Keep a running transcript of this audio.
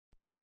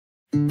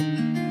We are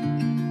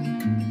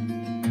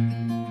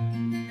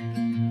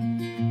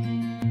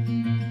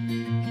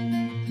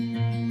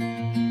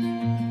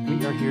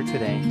here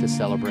today to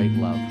celebrate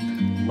love.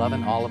 Love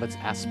in all of its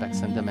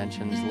aspects and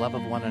dimensions. Love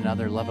of one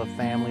another, love of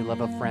family,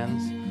 love of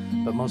friends,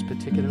 but most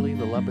particularly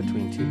the love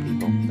between two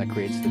people that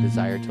creates the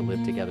desire to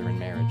live together in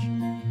marriage.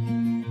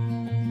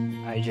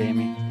 I,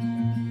 Jamie,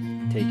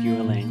 take you,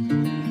 Elaine,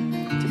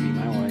 to be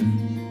my wife.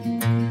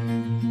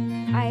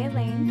 I,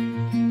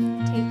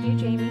 Elaine, take you,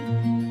 Jamie,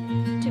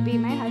 to be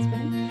my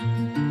husband,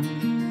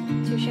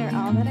 to share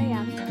all that I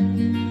am,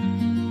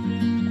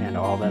 And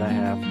all that I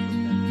have,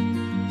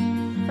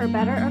 for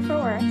better or for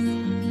worse,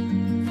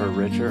 for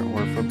richer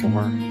or for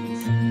poor,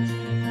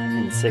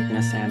 in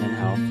sickness and in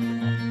health,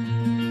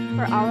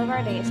 for all of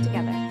our days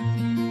together.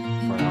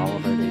 for all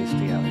of our days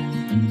together.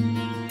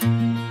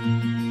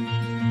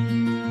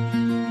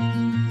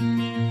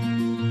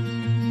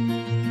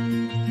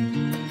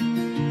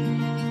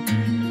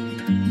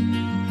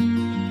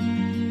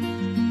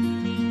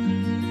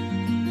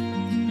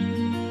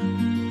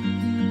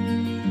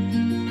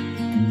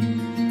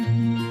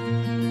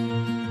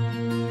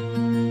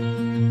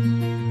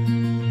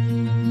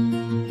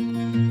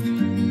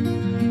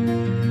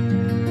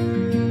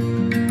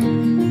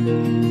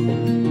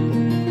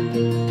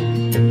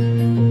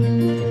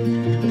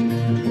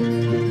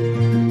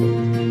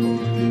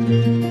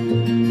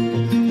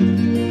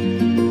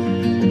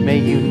 May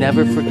you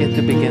never forget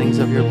the beginnings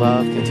of your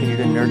love. Continue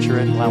to nurture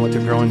it, allow it to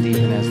grow and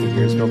deepen as the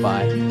years go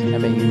by.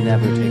 And may you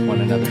never take one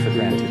another for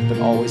granted, but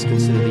always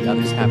consider the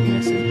other's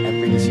happiness in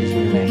every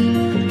decision you make.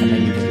 And may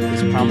you keep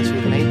this promise you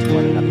have made to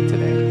one another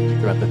today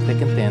throughout the thick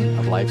and thin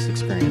of life's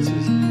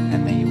experiences.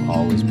 And may you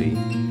always be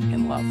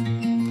in love.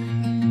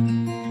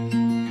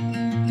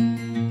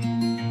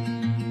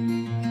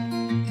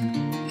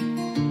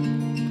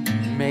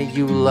 May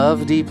you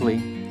love deeply,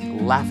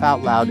 laugh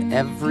out loud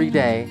every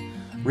day,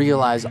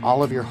 realize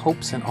all of your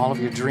hopes and all of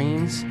your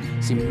dreams,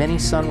 see many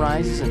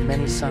sunrises and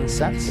many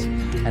sunsets,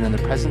 and in the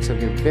presence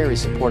of your very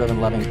supportive and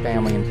loving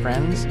family and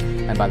friends,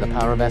 and by the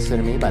power vested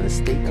in me by the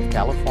state of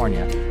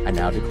California, I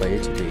now declare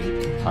you to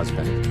be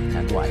husband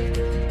and wife.